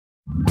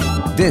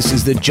This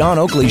is the John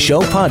Oakley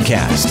Show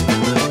podcast.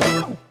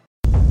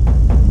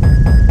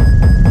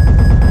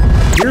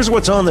 Here's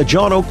what's on the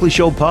John Oakley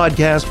Show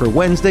podcast for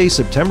Wednesday,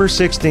 September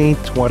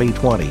 16th,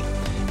 2020.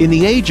 In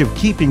the age of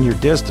keeping your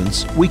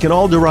distance, we can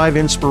all derive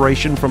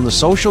inspiration from the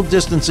social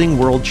distancing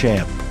world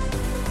champ,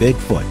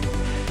 Bigfoot.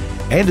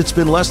 And it's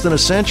been less than a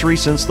century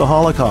since the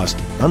Holocaust.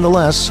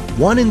 Nonetheless,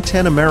 1 in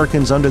 10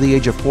 Americans under the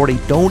age of 40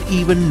 don't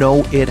even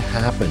know it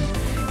happened.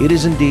 It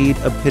is indeed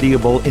a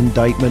pitiable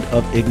indictment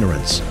of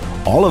ignorance.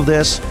 All of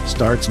this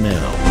starts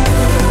now.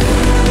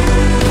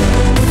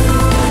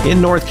 In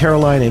North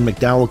Carolina, in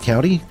McDowell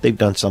County, they've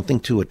done something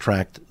to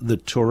attract the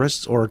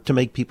tourists or to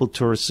make people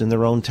tourists in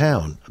their own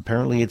town.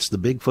 Apparently, it's the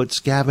Bigfoot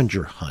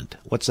scavenger hunt.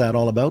 What's that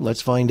all about?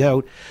 Let's find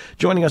out.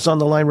 Joining us on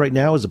the line right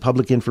now is the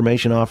Public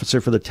Information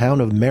Officer for the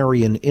town of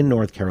Marion in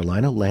North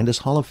Carolina, Landis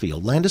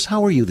Hollifield. Landis,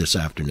 how are you this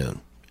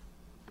afternoon?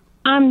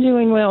 I'm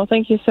doing well.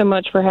 Thank you so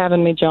much for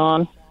having me,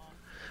 John.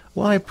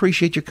 Well, I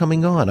appreciate you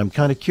coming on. I'm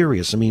kind of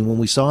curious. I mean, when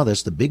we saw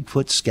this, the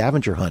Bigfoot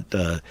scavenger hunt,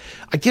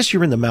 I guess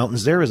you're in the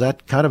mountains there. Is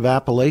that kind of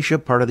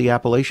Appalachia, part of the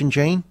Appalachian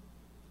chain?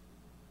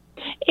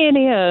 It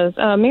is.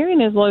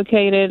 Marion is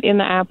located in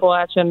the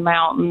Appalachian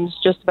Mountains,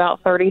 just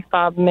about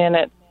 35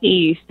 minutes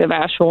east of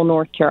Asheville,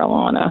 North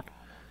Carolina.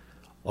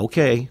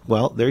 Okay,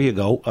 well, there you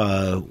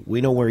go.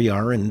 We know where you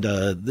are, and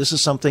this is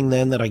something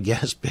then that I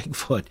guess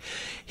Bigfoot,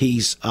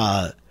 he's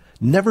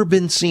never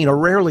been seen, or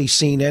rarely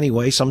seen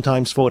anyway,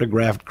 sometimes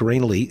photographed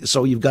grainily.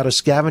 So you've got a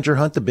scavenger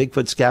hunt, the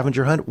Bigfoot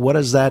scavenger hunt. What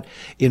does that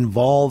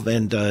involve,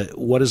 and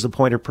what is the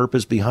point or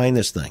purpose behind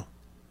this thing?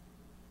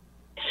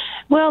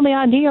 Well, the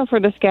idea for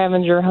the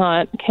scavenger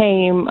hunt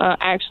came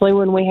actually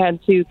when we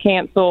had to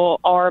cancel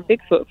our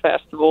Bigfoot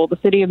festival. The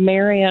city of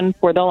Marion,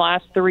 for the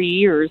last 3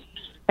 years,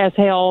 has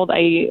held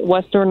a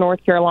Western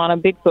North Carolina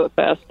Bigfoot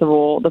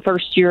festival. The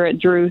first year it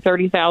drew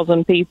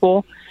 30,000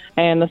 people,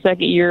 and the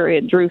second year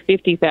it drew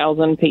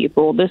 50,000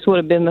 people. This would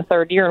have been the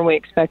third year, and we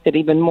expected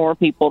even more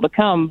people to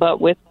come. But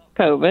with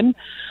COVID,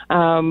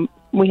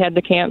 we had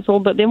to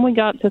cancel. But then we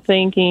got to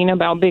thinking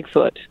about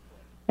Bigfoot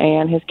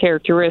and his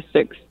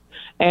characteristics.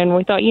 And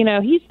we thought,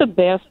 he's the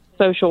best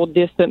social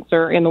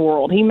distancer in the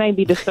world. He may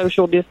be the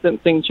social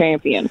distancing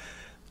champion.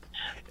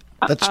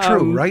 That's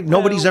true, right?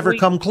 Nobody's ever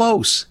come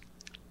close.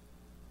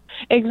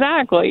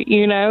 Exactly.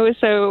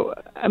 So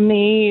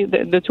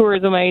the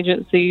tourism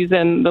agencies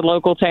and the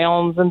local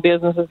towns and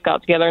businesses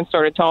got together and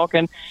started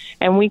talking,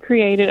 and we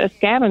created a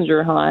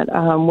scavenger hunt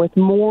with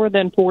more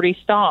than 40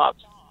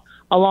 stops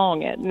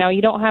along it. Now,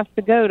 you don't have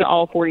to go to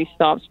all 40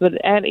 stops, but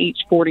at each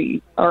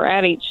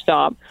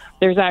stop,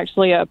 there's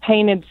actually a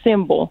painted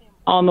symbol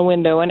on the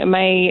window, and it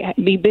may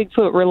be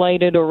Bigfoot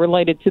related or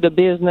related to the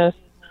business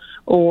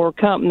or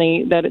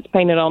company that it's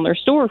painted on their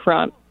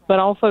storefront. But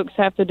all folks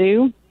have to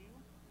do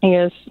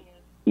is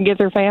get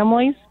their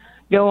families,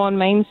 go on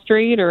Main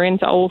Street or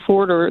into Old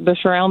Fort or the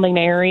surrounding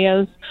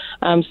areas,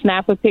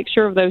 snap a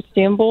picture of those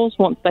symbols.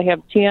 Once they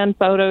have 10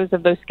 photos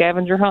of those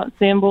scavenger hunt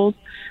symbols,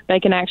 they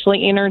can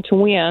actually enter to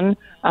win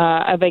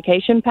a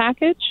vacation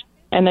package,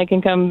 and they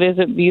can come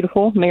visit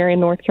beautiful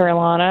Marion, North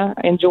Carolina,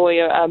 enjoy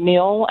a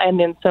meal and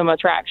then some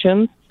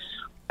attractions.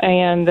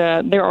 And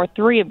there are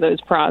 3 of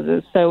those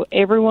prizes. So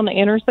everyone that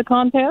enters the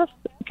contest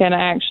can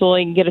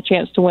actually get a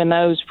chance to win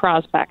those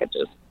prize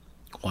packages.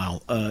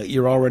 Wow,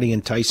 you're already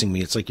enticing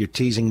me. It's like you're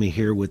teasing me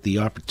here with the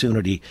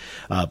opportunity,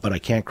 but I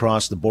can't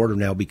cross the border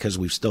now because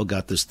we've still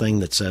got this thing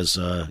that says,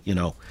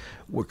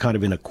 we're kind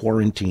of in a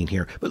quarantine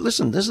here. But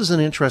listen, this is an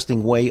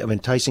interesting way of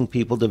enticing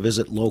people to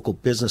visit local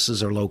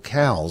businesses or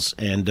locales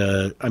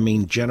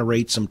and,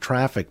 generate some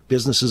traffic.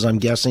 Businesses, I'm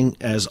guessing,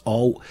 as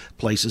all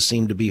places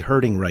seem to be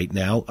hurting right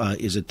now.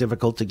 Is it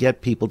difficult to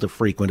get people to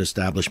frequent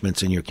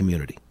establishments in your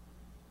community?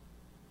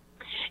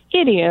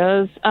 It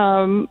is.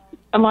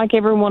 Like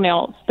everyone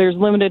else, there's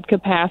limited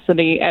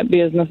capacity at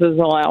businesses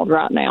allowed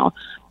right now.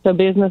 So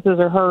businesses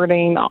are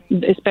hurting,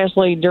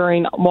 especially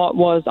during what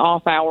was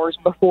off hours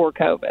before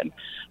COVID.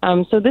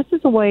 So this is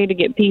a way to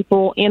get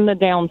people in the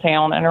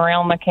downtown and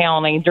around the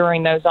county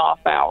during those off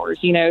hours.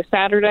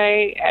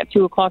 Saturday at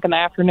 2 o'clock in the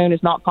afternoon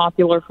is not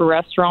popular for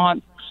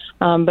restaurants.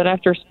 But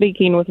after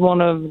speaking with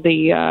one of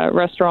the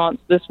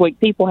restaurants this week,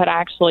 people had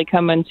actually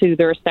come into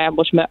their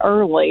establishment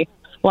early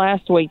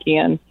last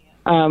weekend,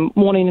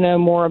 wanting to know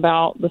more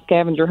about the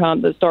scavenger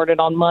hunt that started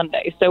on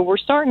Monday. So we're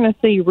starting to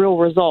see real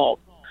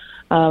results.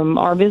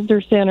 Our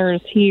visitor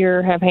centers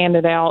here have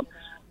handed out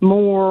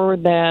more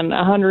than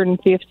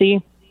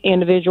 150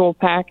 individual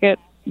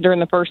packets during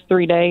the first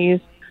 3 days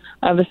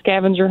of the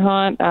scavenger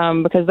hunt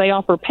because they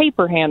offer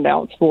paper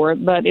handouts for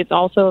it, but it's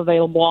also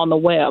available on the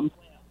web.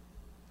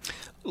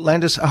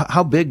 Landis,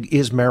 how big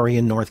is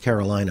Marion, North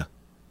Carolina?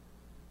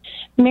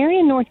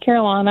 Marion, North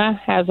Carolina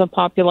has a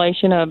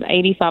population of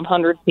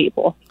 8,500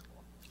 people.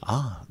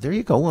 Ah, there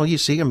you go. Well, you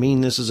see,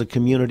 this is a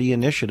community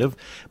initiative.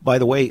 By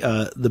the way,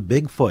 the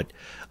Bigfoot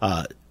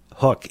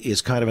hook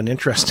is kind of an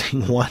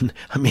interesting one.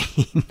 I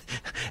mean,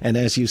 and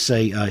as you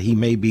say, he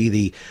may be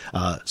the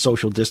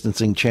social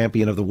distancing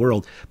champion of the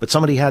world, but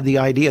somebody had the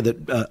idea that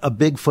a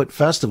Bigfoot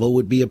festival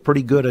would be a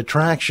pretty good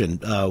attraction.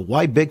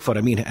 Why Bigfoot?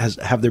 I mean,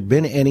 have there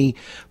been any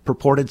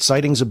purported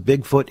sightings of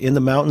Bigfoot in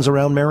the mountains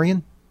around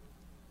Marion?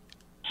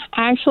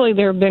 Actually,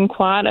 there have been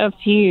quite a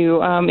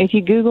few. If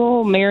you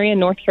Google Marion,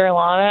 North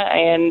Carolina,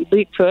 and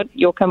Bigfoot,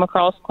 you'll come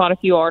across quite a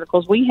few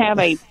articles. We have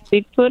a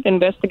Bigfoot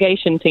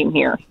investigation team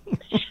here,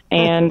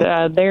 and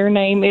their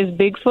name is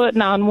Bigfoot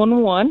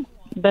 911.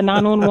 The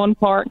 911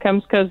 part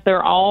comes because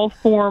they're all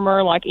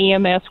former, like,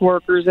 EMS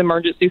workers,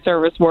 emergency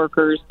service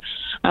workers,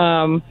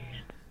 and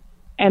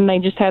they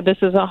just had this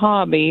as a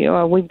hobby.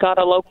 We've got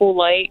a local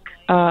lake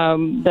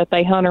that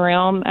they hunt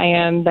around,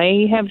 and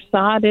they have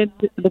sighted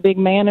the big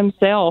man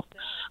himself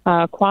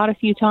quite a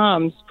few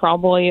times,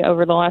 probably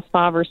over the last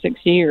 5 or 6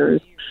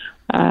 years.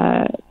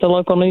 The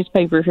local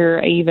newspaper here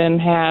even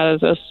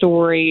has a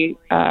story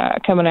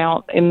coming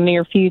out in the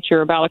near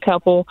future about a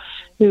couple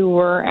who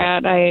were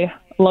at a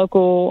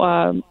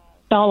local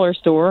dollar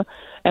store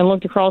and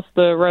looked across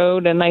the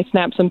road, and they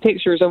snapped some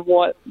pictures of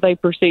what they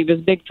perceived as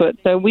Bigfoot.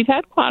 So we've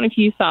had quite a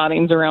few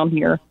sightings around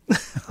here.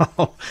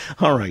 Oh,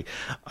 all right.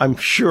 I'm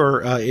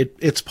sure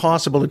it's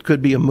possible it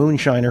could be a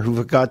moonshiner who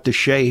forgot to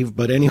shave,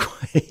 but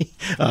anyway,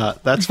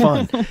 that's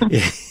fun.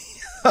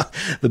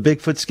 The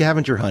Bigfoot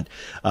scavenger hunt.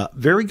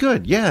 Very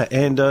good. Yeah.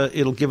 And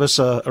it'll give us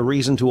a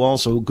reason to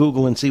also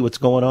Google and see what's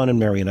going on in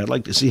Marion. I'd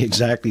like to see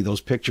exactly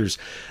those pictures,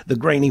 the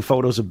grainy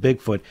photos of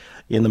Bigfoot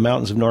in the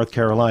mountains of North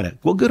Carolina.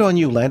 Well, good on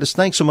you, Landis.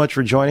 Thanks so much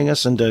for joining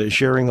us and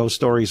sharing those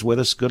stories with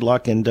us. Good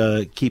luck and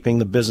keeping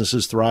the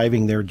businesses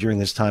thriving there during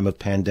this time of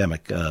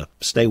pandemic.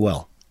 Stay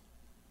well.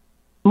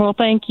 Well,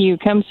 thank you.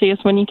 Come see us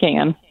when you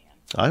can.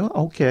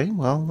 Okay,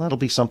 well, that'll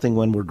be something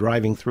when we're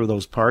driving through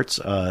those parts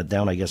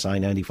down, I guess,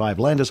 I-95.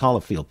 Landis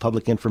Hollifield,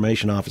 Public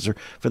Information Officer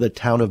for the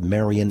town of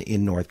Marion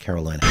in North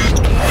Carolina.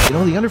 You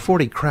know, the under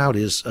 40 crowd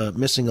is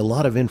missing a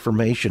lot of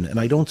information, and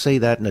I don't say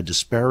that in a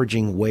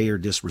disparaging way or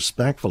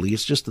disrespectfully.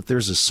 It's just that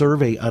there's a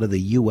survey out of the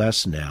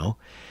U.S. now,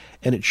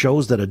 and it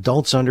shows that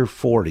adults under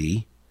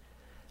 40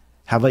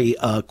 have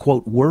a,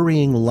 quote,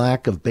 worrying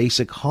lack of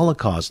basic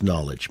Holocaust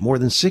knowledge. More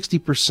than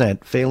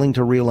 60% failing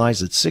to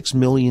realize that 6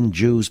 million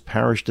Jews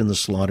perished in the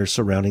slaughter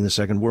surrounding the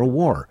Second World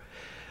War.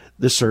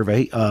 This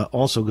survey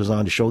also goes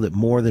on to show that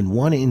more than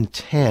 1 in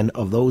 10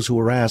 of those who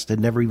were asked had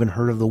never even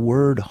heard of the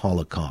word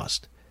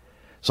Holocaust.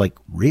 It's like,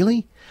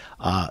 really?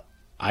 I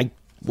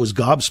was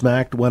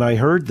gobsmacked when I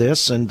heard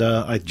this, and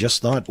I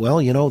just thought, well,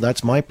 you know,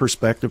 that's my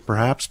perspective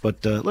perhaps,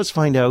 but let's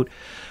find out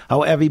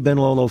how Avi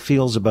Ben-Lolo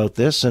feels about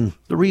this and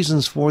the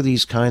reasons for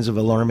these kinds of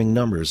alarming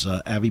numbers.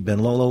 Avi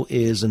Ben-Lolo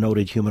is a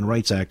noted human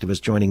rights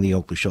activist joining the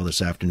Oakley Show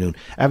this afternoon.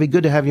 Avi,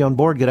 good to have you on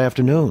board. Good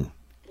afternoon.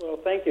 Well,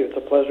 thank you. It's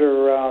a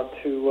pleasure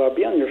to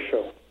be on your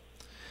show.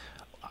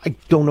 I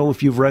don't know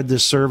if you've read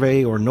this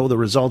survey or know the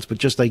results, but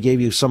just I gave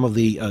you some of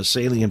the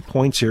salient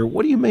points here.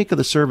 What do you make of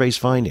the survey's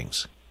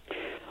findings?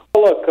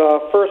 Well,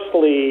 look,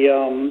 firstly,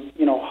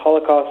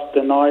 Holocaust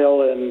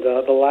denial and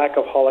the lack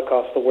of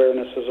Holocaust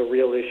awareness is a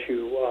real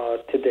issue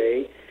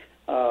today.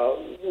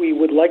 We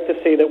would like to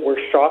say that we're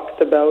shocked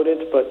about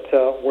it, but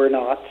we're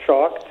not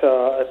shocked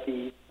at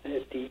the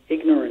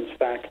ignorance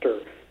factor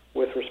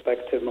with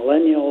respect to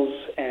millennials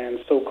and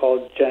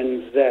so-called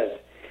Gen Z.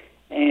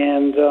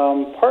 And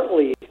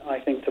partly, I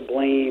think, to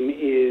blame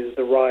is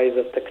the rise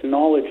of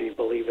technology,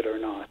 believe it or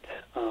not.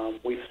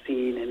 We've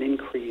seen an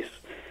increase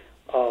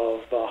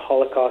of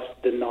Holocaust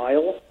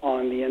denial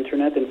on the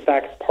Internet. In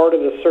fact, part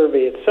of the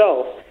survey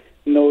itself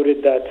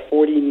noted that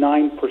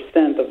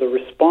 49% of the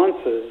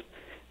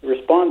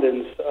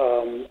respondents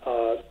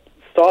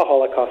saw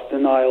Holocaust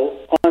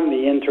denial on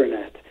the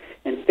Internet,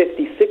 and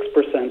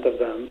 56% of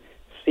them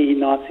see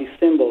Nazi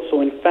symbols.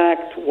 So in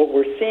fact, what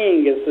we're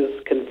seeing is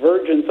this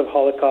convergence of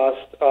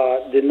Holocaust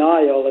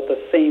denial at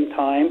the same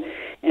time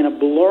and a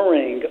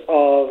blurring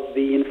of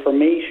the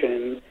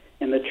information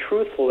and the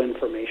truthful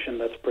information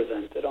that's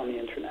presented on the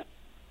Internet.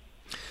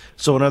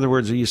 So in other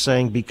words, are you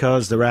saying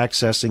because they're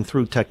accessing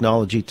through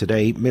technology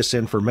today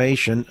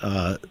misinformation,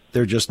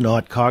 they're just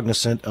not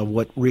cognizant of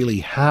what really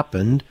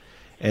happened,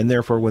 and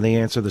therefore when they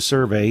answer the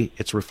survey,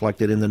 it's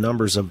reflected in the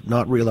numbers of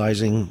not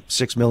realizing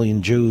 6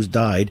 million Jews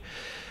died,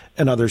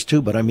 and others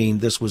too, but I mean,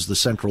 this was the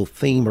central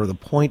theme or the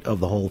point of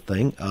the whole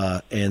thing,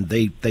 and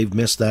they've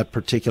missed that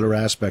particular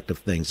aspect of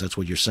things. That's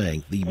what you're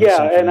saying.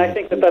 Yeah, and I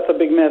think that's a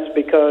big miss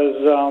because,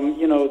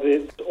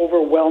 the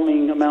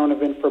overwhelming amount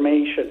of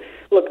information.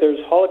 Look, there's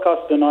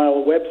Holocaust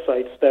denial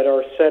websites that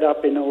are set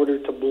up in order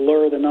to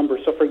blur the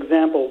numbers. So, for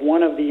example,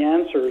 one of the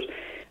answers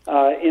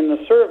in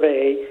the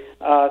survey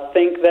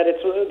think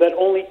that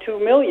only 2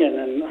 million,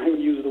 and I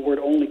use the word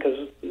only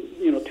because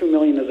 2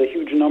 million is a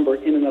huge number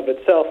in and of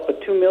itself,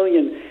 but 2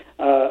 million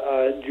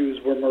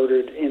Jews were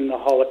murdered in the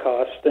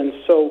Holocaust, and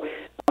so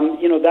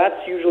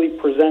that's usually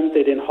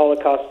presented in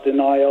Holocaust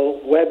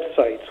denial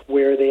websites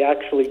where they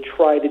actually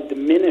try to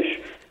diminish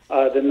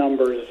the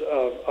numbers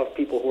of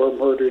people who were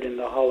murdered in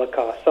the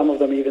Holocaust. Some of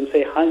them even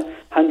say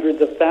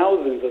hundreds of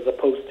thousands as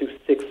opposed to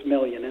 6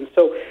 million. And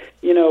so,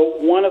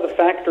 one of the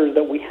factors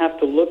that we have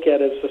to look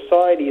at as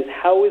society is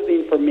how is the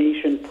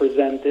information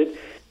presented,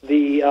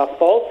 the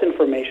false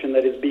information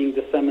that is being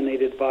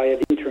disseminated via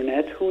the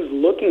internet, who's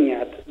looking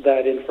at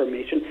that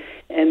information,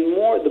 and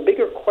the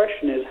bigger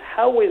question is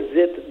how is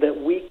it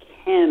that we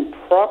can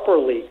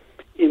properly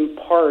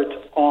impart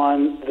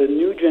on the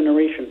new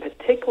generation,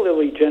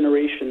 particularly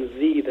Generation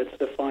Z that's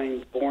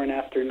defined born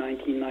after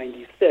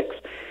 1996,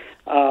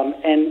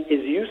 and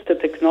is used to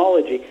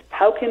technology,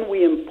 how can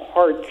we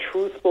impart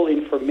truthful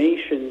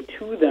information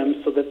to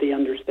them so that they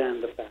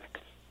understand the facts?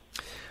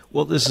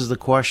 Well, this is the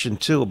question,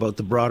 too, about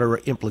the broader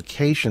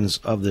implications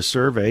of the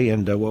survey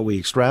and what we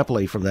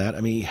extrapolate from that.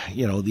 I mean,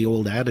 the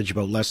old adage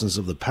about lessons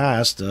of the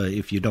past,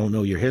 if you don't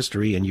know your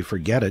history and you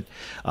forget it,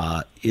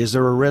 is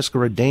there a risk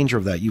or a danger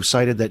of that? You've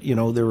cited that,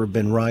 there have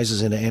been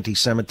rises in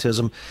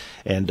anti-Semitism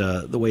and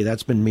the way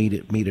that's been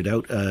meted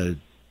out.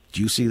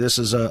 Do you see this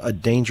as a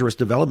dangerous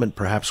development?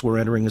 Perhaps we're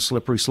entering a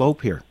slippery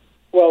slope here.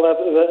 Well, that's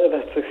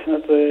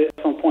an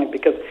excellent point,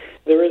 because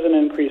there is an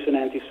increase in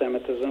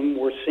anti-Semitism.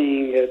 We're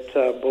seeing it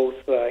both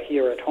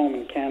here at home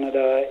in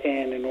Canada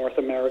and in North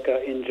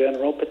America in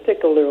general.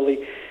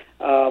 Particularly,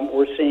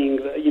 we're seeing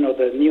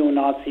the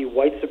neo-Nazi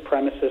white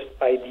supremacist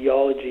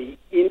ideology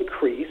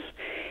increase.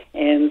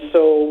 And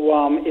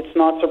so it's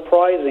not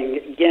surprising,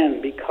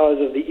 again,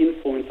 because of the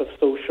influence of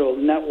social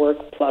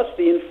network, plus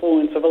the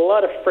influence of a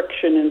lot of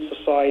friction in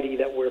society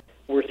that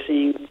we're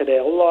seeing today,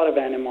 a lot of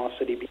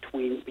animosity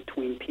between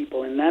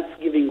people, and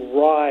that's giving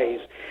rise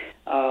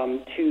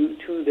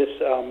to this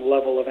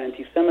level of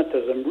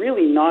anti-Semitism,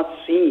 really not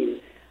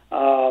seen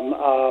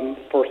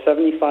for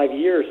 75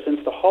 years since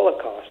the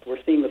Holocaust.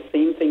 We're seeing the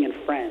same thing in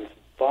France.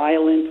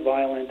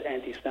 Violent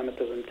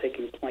anti-Semitism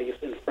taking place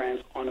in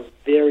France on a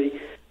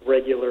very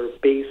regular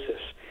basis.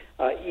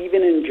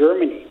 Even in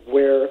Germany,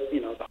 where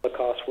the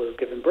Holocaust was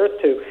given birth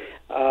to,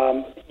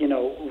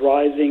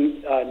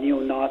 rising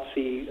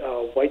neo-Nazi,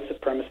 white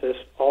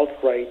supremacist,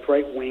 alt-right,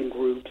 right-wing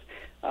groups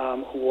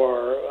who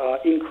are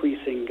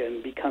increasing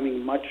and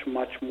becoming much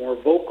more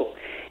vocal.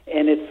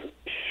 And it's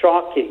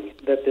shocking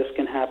that this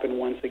can happen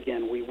once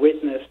again. We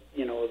witnessed,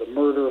 the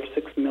murder of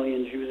 6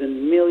 million Jews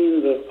and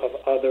millions of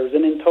others.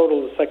 And in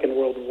total, the Second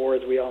World War,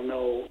 as we all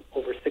know,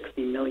 over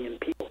 60 million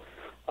people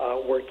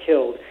were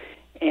killed.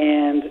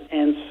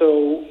 And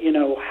so,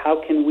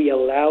 how can we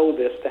allow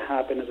this to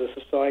happen as a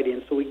society?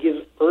 And so it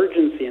gives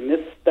urgency, and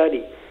this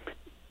study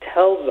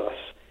tells us,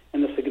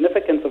 and the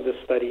significance of this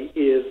study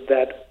is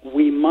that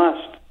we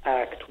must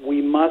act,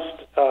 we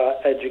must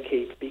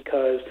educate,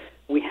 because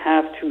we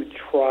have to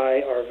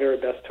try our very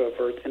best to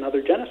avert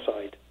another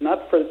genocide,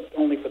 not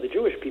only for the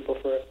Jewish people,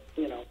 for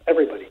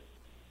everybody.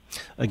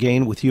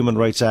 Again, with human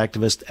rights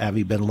activist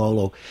Avi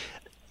Ben-Lolo.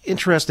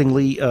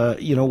 Interestingly,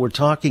 we're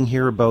talking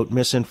here about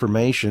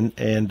misinformation,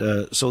 and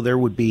so there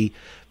would be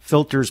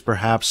filters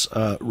perhaps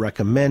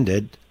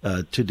recommended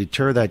to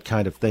deter that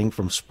kind of thing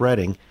from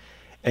spreading.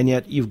 And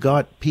yet you've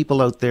got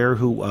people out there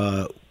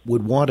who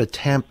would want to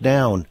tamp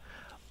down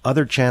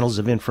other channels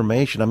of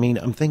information. I mean,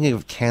 I'm thinking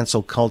of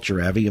cancel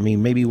culture, Avi. I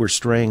mean, maybe we're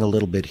straying a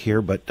little bit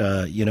here, but,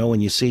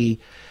 when you see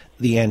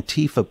the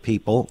Antifa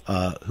people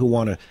who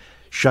want to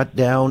shut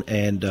down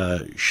and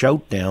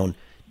shout down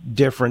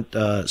different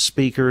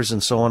speakers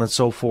and so on and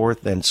so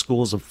forth and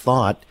schools of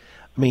thought,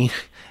 I mean,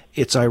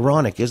 it's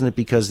ironic, isn't it?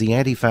 Because the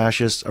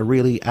anti-fascists are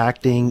really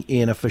acting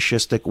in a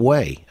fascistic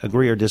way.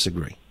 Agree or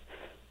disagree?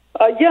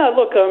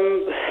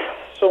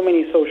 So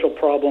many social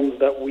problems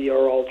that we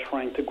are all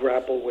trying to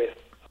grapple with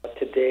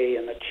today,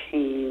 and a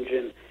change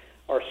in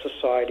our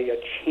society, a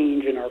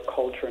change in our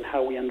culture and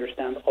how we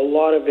understand. A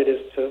lot of it is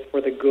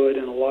for the good,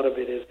 and a lot of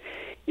it is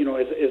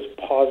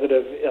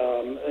positive,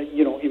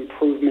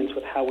 improvements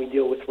with how we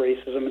deal with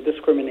racism and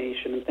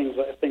discrimination and things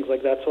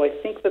like that. So I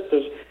think that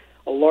there's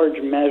a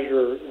large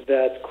measure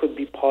that could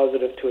be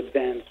positive to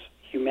advance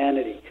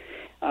humanity.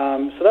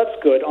 So that's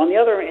good. On the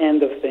other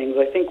end of things,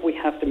 I think we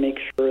have to make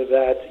sure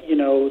that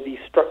the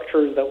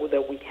structures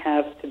that we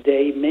have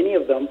today, many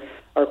of them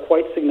are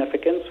quite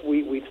significant.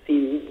 We've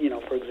seen,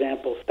 for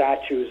example,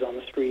 statues on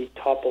the street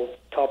toppled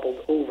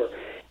over.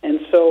 And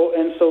so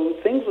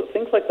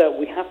things like that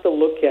we have to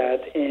look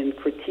at and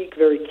critique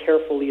very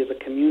carefully as a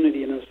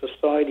community and as a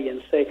society,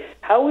 and say,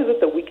 how is it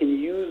that we can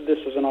use this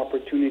as an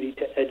opportunity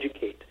to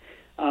educate?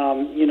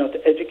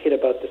 To educate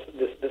about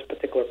this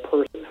particular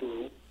person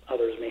who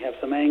others may have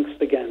some angst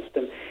against,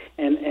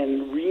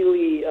 and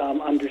really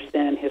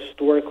understand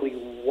historically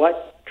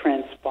what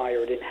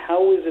transpired and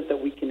how is it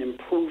that we can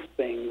improve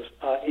things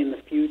in the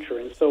future.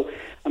 And so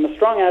I'm a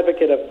strong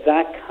advocate of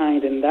that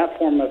kind and that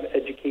form of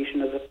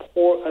education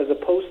as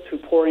opposed to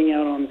pouring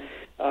out on,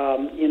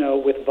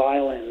 with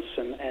violence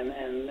and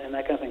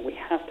that kind of thing. We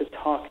have to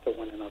talk to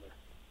one another.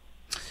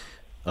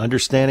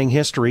 Understanding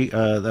history,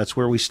 that's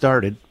where we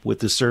started with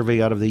the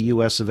survey out of the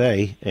U.S. of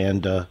A.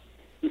 and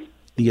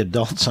the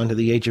adults under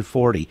the age of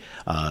 40.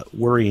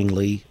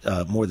 Worryingly,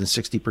 more than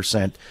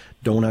 60%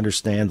 don't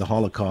understand the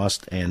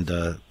Holocaust and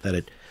that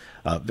it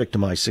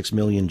victimized 6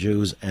 million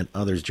Jews and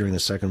others during the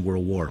Second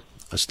World War.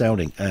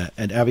 Astounding.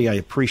 And Avi, I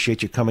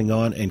appreciate you coming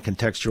on and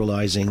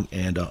contextualizing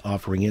and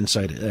offering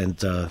insight, and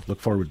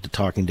look forward to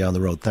talking down the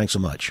road. Thanks so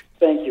much.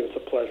 Thank you. It's a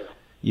pleasure.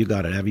 You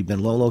got it. Avi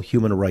Benlolo,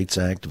 human rights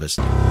activist.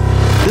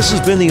 This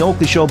has been the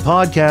Oakley Show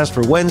podcast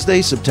for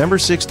Wednesday, September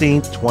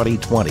 16th,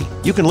 2020.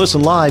 You can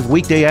listen live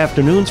weekday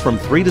afternoons from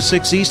 3 to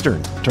 6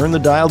 Eastern. Turn the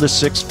dial to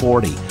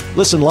 640.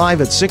 Listen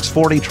live at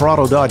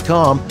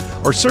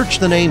 640toronto.com or search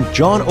the name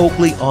John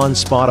Oakley on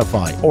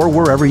Spotify or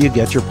wherever you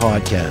get your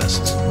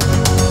podcasts.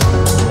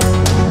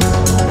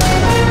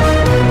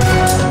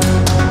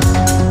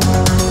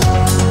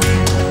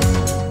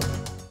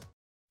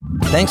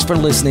 Thanks for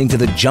listening to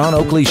the John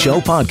Oakley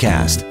Show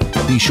podcast.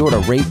 Be sure to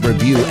rate,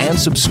 review, and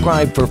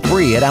subscribe for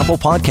free at Apple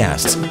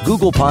Podcasts,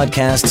 Google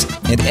Podcasts,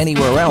 and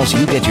anywhere else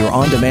you get your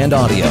on-demand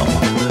audio.